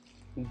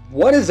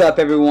What is up,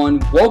 everyone?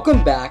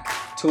 Welcome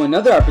back to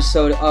another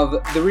episode of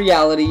The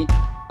Reality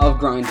of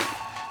Grinding.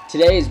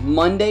 Today is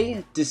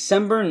Monday,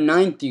 December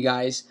 9th, you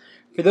guys.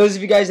 For those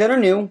of you guys that are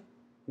new,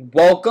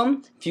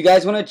 welcome. If you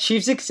guys want to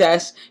achieve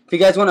success, if you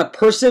guys want to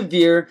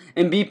persevere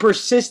and be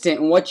persistent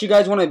in what you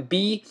guys want to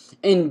be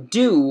and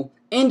do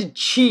and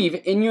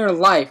achieve in your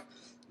life,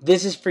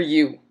 this is for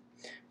you.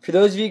 For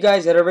those of you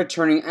guys that are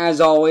returning,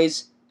 as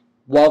always,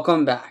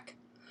 welcome back.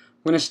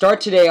 We're going to start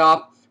today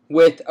off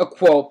with a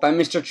quote by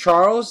Mr.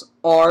 Charles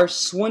R.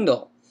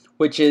 Swindoll,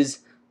 which is,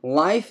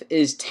 "Life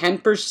is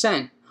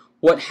 10%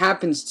 what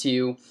happens to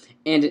you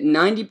and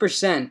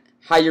 90%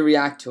 how you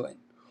react to it."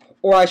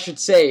 Or I should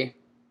say,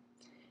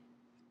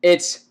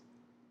 it's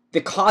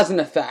the cause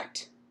and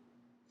effect.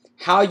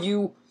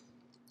 However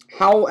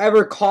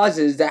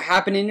causes that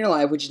happen in your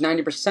life, which is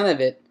 90%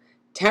 of it,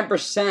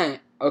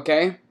 10%,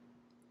 okay?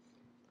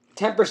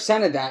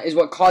 10% of that is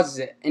what causes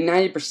it. And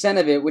 90%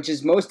 of it, which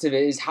is most of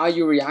it, is how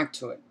you react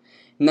to it.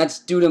 And that's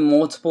due to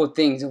multiple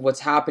things of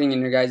what's happening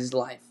in your guys'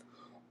 life.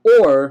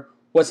 Or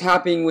what's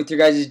happening with your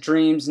guys'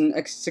 dreams and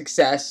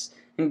success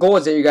and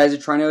goals that you guys are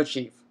trying to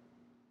achieve.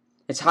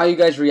 It's how you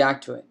guys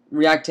react to it.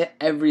 React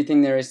to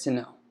everything there is to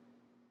know.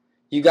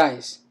 You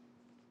guys,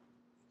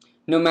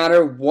 no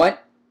matter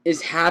what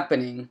is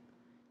happening,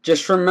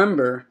 just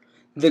remember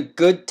the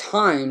good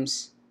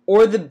times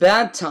or the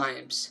bad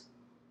times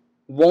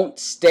won't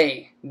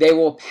stay. They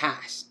will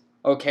pass.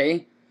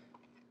 Okay?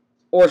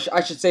 Or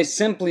I should say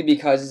simply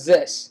because it's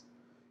this.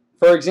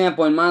 For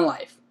example, in my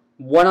life,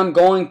 what I'm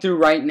going through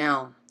right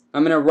now,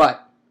 I'm in a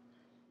rut.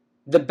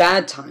 The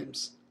bad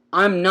times,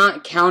 I'm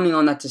not counting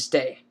on that to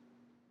stay.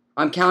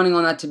 I'm counting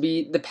on that to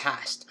be the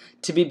past,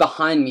 to be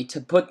behind me, to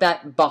put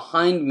that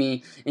behind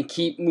me and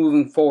keep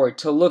moving forward,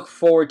 to look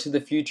forward to the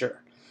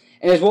future.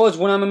 And as well as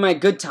when I'm in my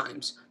good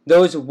times,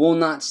 those will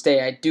not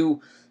stay.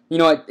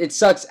 It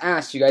sucks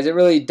ass, you guys. It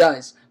really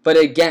does. But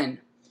again,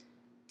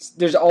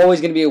 there's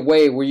always going to be a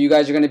way where you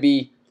guys are going to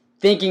be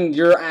thinking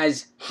you're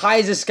as high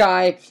as the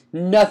sky,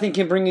 nothing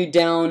can bring you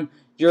down,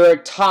 you're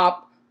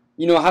top,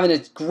 having a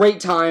great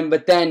time,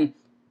 but then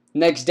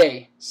next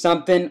day,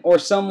 something or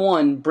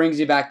someone brings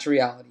you back to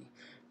reality,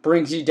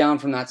 brings you down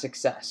from that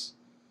success.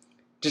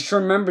 Just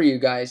remember, you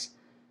guys,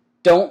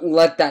 don't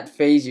let that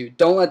phase you.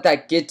 Don't let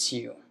that get to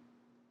you.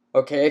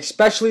 Okay?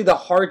 Especially the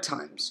hard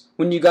times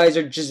when you guys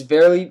are just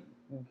barely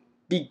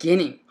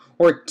beginning.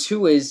 Or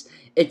two is,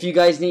 if you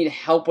guys need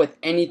help with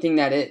anything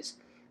that is,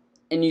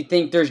 and you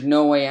think there's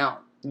no way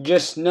out,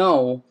 just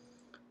know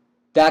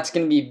that's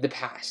going to be the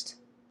past.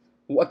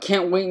 I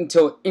can't wait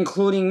until,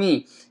 including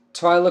me,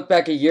 till I look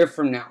back a year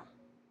from now,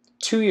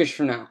 2 years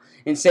from now,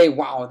 and say,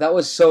 wow, that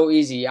was so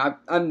easy.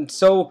 I'm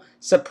so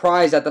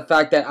surprised at the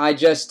fact that I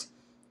just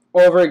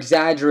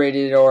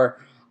over-exaggerated,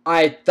 or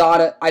I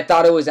thought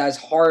it was as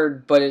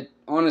hard, but it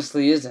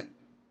honestly isn't.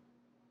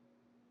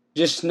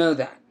 Just know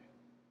that.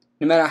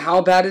 No matter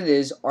how bad it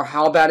is or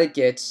how bad it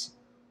gets,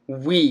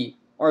 we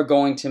are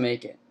going to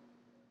make it.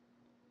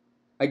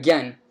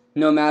 Again,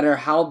 no matter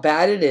how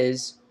bad it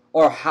is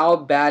or how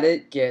bad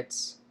it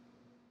gets,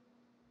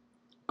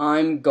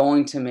 I'm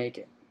going to make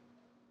it.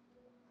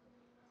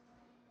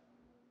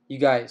 You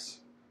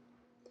guys,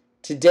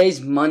 today's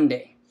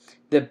Monday,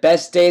 the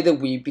best day of the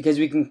week, because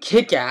we can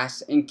kick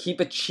ass and keep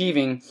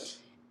achieving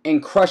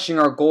and crushing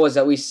our goals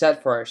that we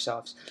set for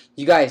ourselves.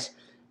 You guys,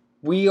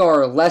 we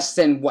are less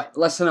than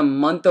a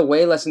month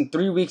away, less than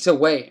 3 weeks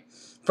away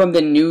from the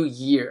new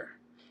year.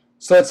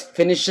 So let's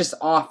finish this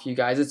off, you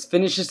guys. Let's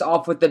finish this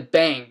off with a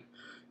bang.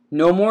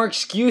 No more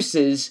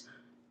excuses.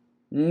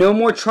 No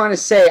more trying to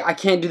say, I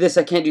can't do this,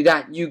 I can't do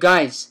that. You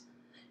guys,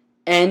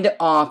 end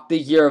off the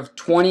year of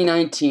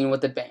 2019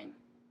 with a bang.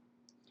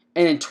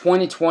 And in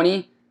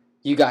 2020,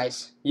 you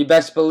guys, you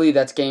best believe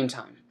that's game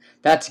time.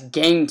 That's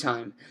game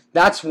time.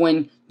 That's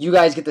when you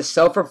guys get to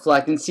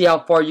self-reflect and see how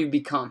far you've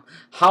become.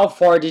 How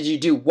far did you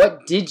do?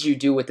 What did you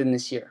do within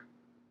this year?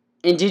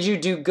 And did you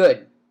do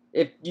good?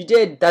 If you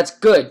did, that's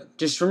good.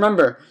 Just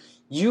remember,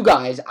 you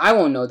guys, I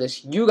won't know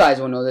this. You guys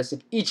will know this.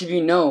 If each of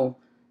you know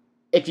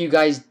if you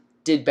guys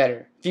did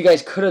better. If you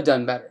guys could have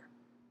done better.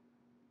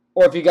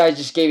 Or if you guys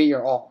just gave it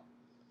your all.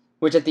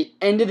 Which at the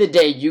end of the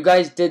day, you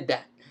guys did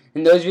that.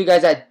 And those of you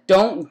guys that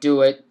don't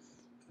do it,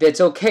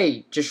 that's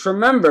okay. Just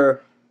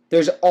remember,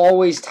 there's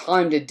always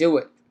time to do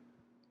it.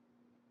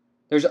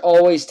 There's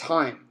always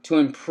time to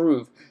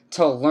improve,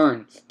 to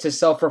learn, to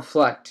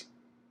self-reflect.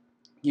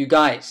 You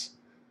guys,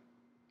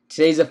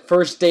 today's the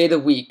first day of the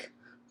week.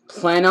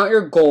 Plan out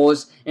your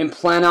goals and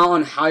plan out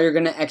on how you're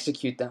going to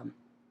execute them.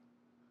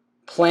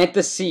 Plant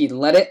the seed.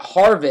 Let it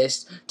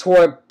harvest to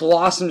where it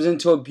blossoms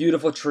into a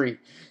beautiful tree.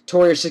 To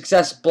where your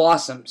success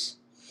blossoms.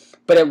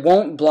 But it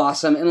won't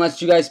blossom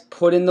unless you guys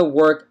put in the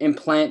work and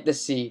plant the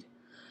seed.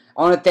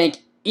 I want to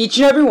thank each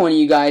and every one of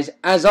you guys,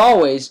 as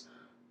always,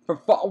 for...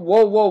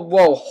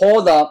 Whoa.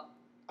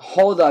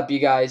 Hold up, you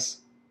guys.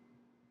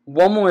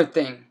 One more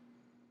thing.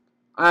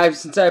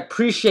 Since I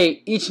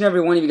appreciate each and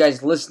every one of you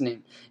guys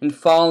listening and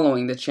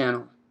following the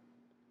channel.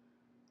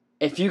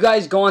 If you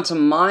guys go onto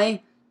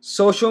my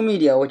social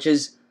media, which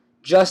is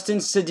Justin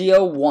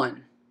Sedillo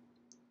 1,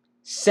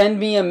 send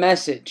me a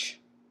message.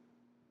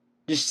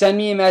 Just send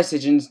me a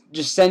message and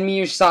just send me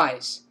your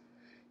size.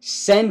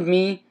 Send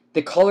me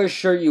the color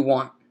shirt you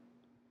want.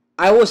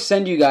 I will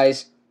send you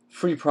guys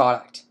free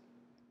product.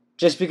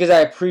 Just because I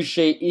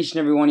appreciate each and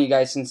every one of you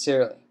guys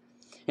sincerely.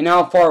 And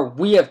how far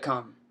we have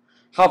come.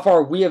 How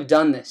far we have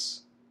done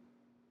this.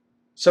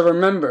 So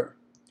remember,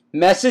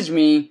 message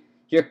me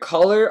your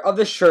color of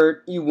the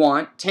shirt you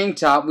want. Tank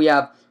top. We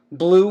have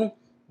blue,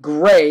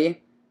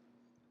 gray,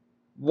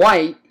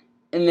 white,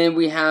 and then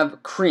we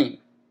have cream.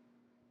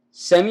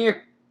 Send me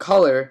your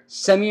color,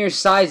 send me your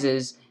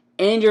sizes,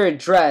 and your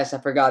address. I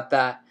forgot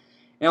that.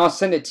 And I'll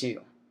send it to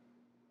you.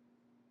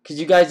 Because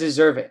you guys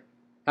deserve it.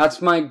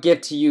 That's my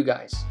gift to you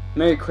guys.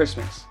 Merry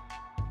Christmas.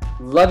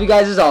 Love you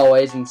guys as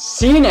always, and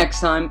see you next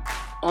time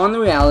on The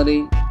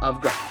Reality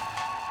of Grind.